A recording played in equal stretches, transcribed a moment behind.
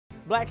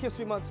Black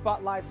History Month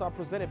spotlights are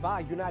presented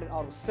by United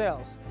Auto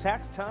Sales.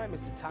 Tax time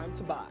is the time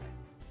to buy.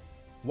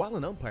 While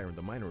an umpire in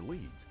the minor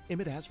leagues,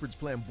 Emmett Ashford's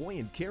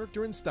flamboyant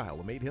character and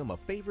style made him a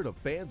favorite of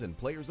fans and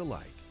players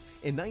alike.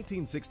 In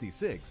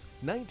 1966,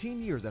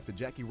 19 years after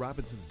Jackie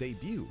Robinson's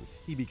debut,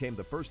 he became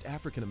the first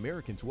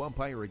African-American to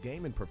umpire a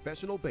game in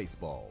professional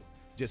baseball.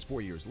 Just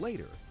 4 years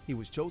later, he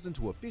was chosen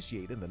to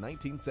officiate in the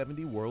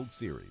 1970 World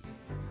Series.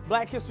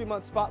 Black History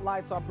Month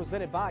spotlights are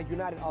presented by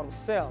United Auto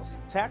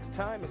Sales. Tax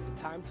time is the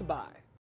time to buy.